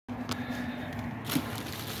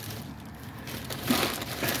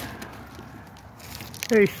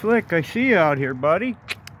Hey Slick, I see you out here, buddy.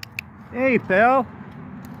 Hey pal,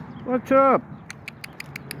 what's up?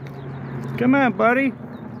 Come on, buddy.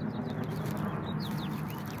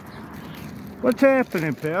 What's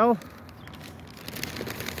happening, pal?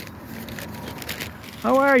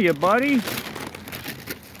 How are you, buddy?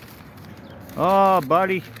 Oh,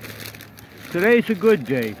 buddy, today's a good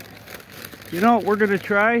day. You know what we're gonna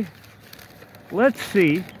try? Let's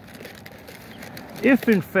see if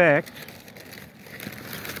in fact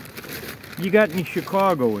you got any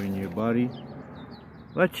Chicago in you, buddy.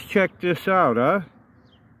 Let's check this out, huh?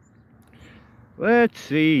 Let's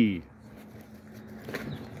see.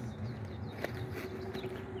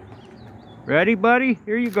 Ready, buddy?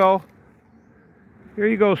 Here you go. Here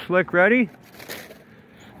you go, Slick. Ready?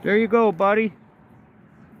 There you go, buddy.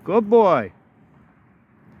 Good boy.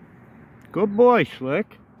 Good boy,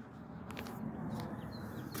 Slick.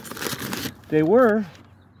 He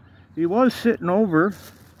was sitting over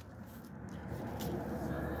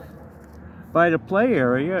by the play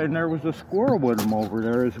area, and there was a squirrel with him over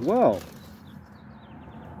there as well.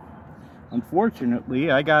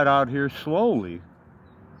 Unfortunately, I got out here slowly.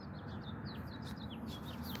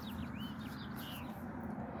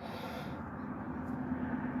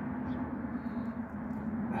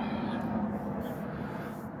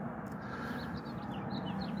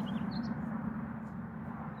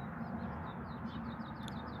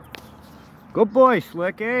 Good boy,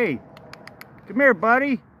 Slick. Hey, come here,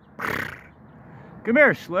 buddy. Come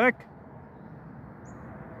here, Slick.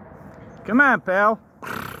 Come on, pal.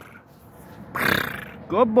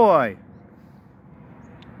 Good boy.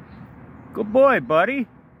 Good boy, buddy.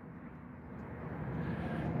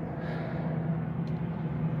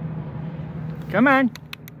 Come on.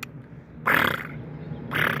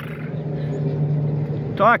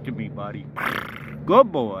 Talk to me, buddy.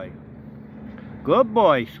 Good boy. Good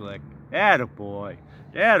boy, Slick. Attaboy.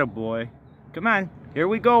 Attaboy. Come on. Here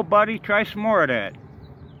we go, buddy. Try some more of that.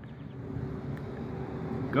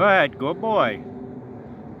 Go ahead. Good boy.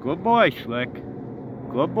 Good boy, Slick.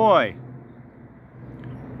 Good boy.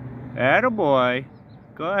 Attaboy.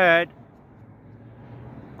 Go ahead.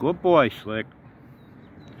 Good boy, Slick.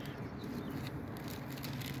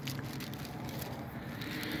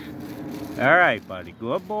 Alright, buddy.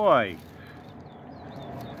 Good boy.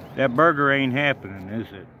 That burger ain't happening, is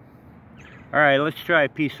it? Alright, let's try a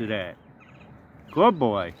piece of that. Good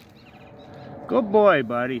boy. Good boy,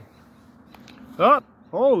 buddy. Oh,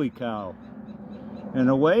 holy cow. And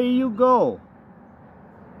away you go.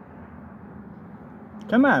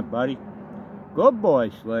 Come on, buddy. Good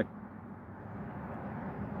boy, Slick.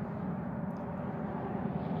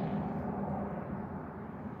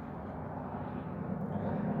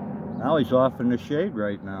 Now he's off in the shade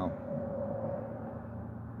right now.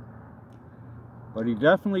 But he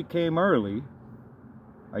definitely came early.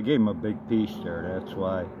 I gave him a big piece there, that's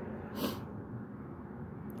why.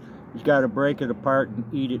 He's got to break it apart and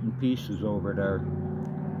eat it in pieces over there.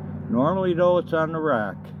 Normally, though, it's on the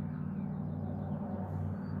rack.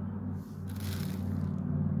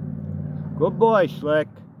 Good boy, Slick.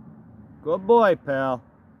 Good boy, pal.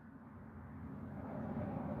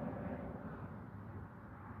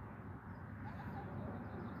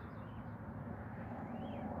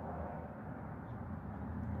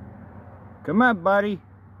 Come on, buddy.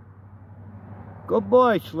 Good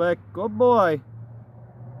boy, Slick. Good boy.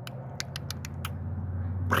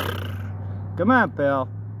 Come on, pal.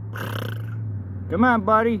 Come on,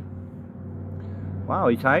 buddy. Wow,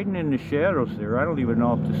 he's hiding in the shadows there. I don't even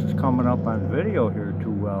know if this is coming up on video here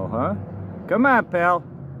too well, huh? Come on, pal.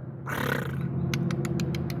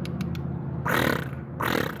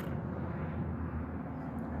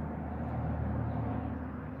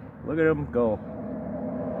 Look at him go.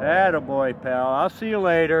 Attaboy, pal. I'll see you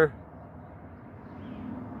later.